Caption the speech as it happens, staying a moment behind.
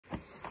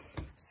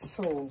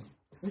So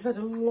we've had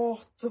a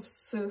lot of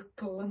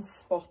circle and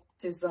spot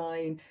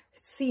design.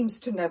 It seems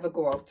to never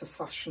go out of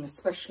fashion,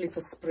 especially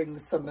for spring,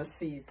 summer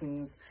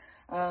seasons.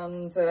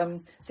 And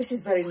this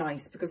is very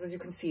nice because, as you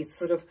can see, it's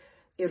sort of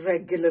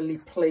irregularly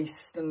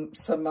placed and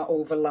some are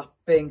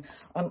overlapping.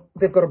 And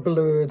they've got a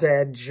blurred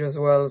edge as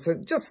well. So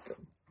just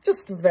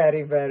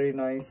very, very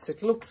nice.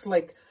 It looks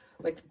like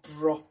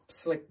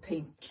drops, like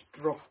paint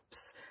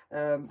drops,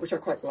 which I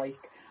quite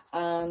like.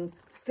 And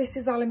this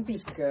is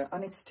Alembika,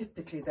 and it's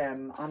typically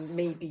them, and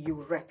maybe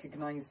you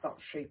recognise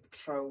that shaped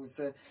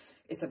trouser.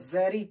 It's a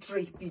very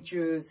drapey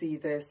jersey,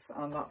 this,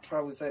 and that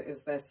trouser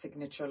is their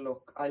signature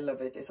look. I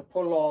love it. It's a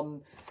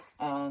pull-on,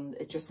 and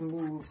it just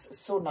moves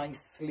so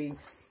nicely,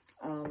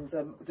 and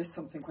there's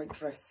something quite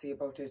dressy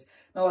about it.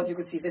 Now, as you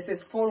can see, this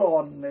is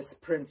full-on, this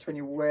print, when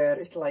you wear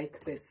it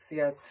like this,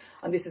 yes.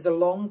 And this is a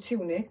long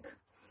tunic,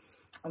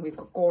 and we've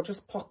got gorgeous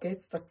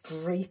pockets that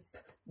drape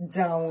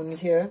down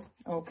here,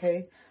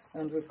 okay?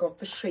 And we've got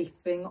the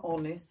shaping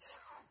on it,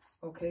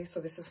 okay?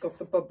 So this has got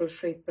the bubble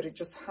shape, but it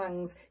just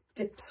hangs,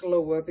 dips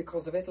lower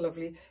because of it.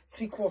 Lovely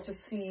 3/4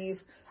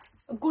 sleeve,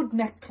 a good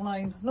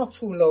neckline, not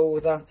too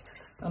low that.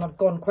 And I've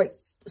gone quite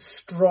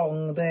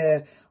strong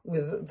there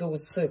with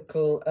those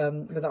circle,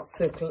 with that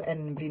circle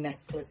envy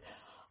necklace.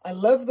 I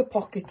love the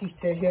pocket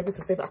detail here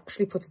because they've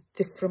actually put a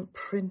different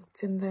print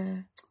in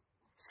there.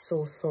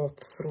 So thought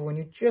through, and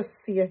you just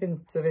see a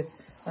hint of it.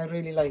 I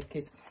really like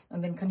it.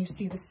 And then can you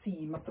see the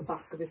seam at the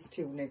back of this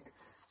tunic?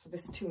 So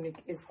this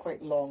tunic is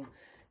quite long.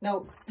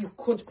 Now, you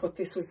could put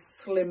this with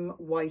slim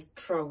white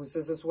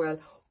trousers as well,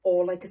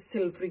 or like a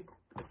silvery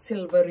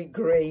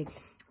grey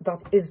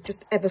that is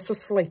just ever so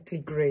slightly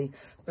grey.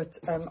 But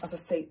as I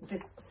say,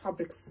 this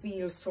fabric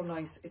feels so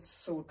nice. It's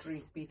so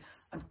drapey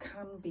and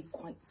can be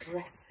quite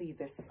dressy,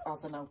 this,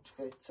 as an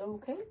outfit,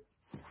 okay?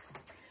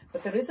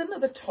 But there is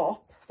another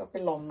top that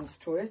belongs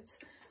to it.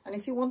 And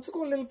if you want to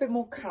go a little bit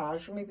more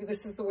casual, maybe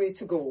this is the way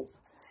to go.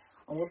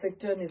 And what they've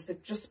done is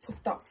they've just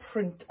put that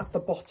print at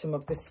the bottom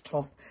of this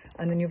top.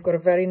 And then you've got a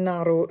very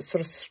narrow sort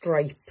of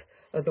stripe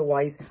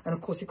otherwise. And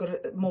of course, you've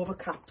got more of a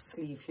cap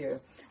sleeve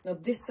here. Now,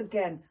 this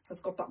again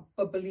has got that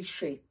bubbly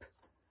shape.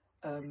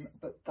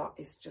 But that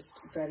is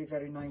just very,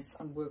 very nice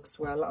and works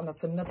well. And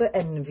that's another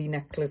envy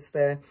necklace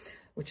there,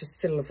 which is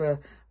silver.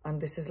 And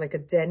this is like a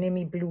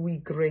denim-y, bluey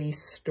grey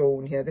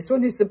stone here. This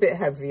one is a bit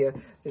heavier,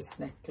 this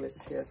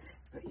necklace here.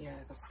 But yeah,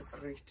 that's a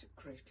great,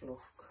 great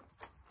look.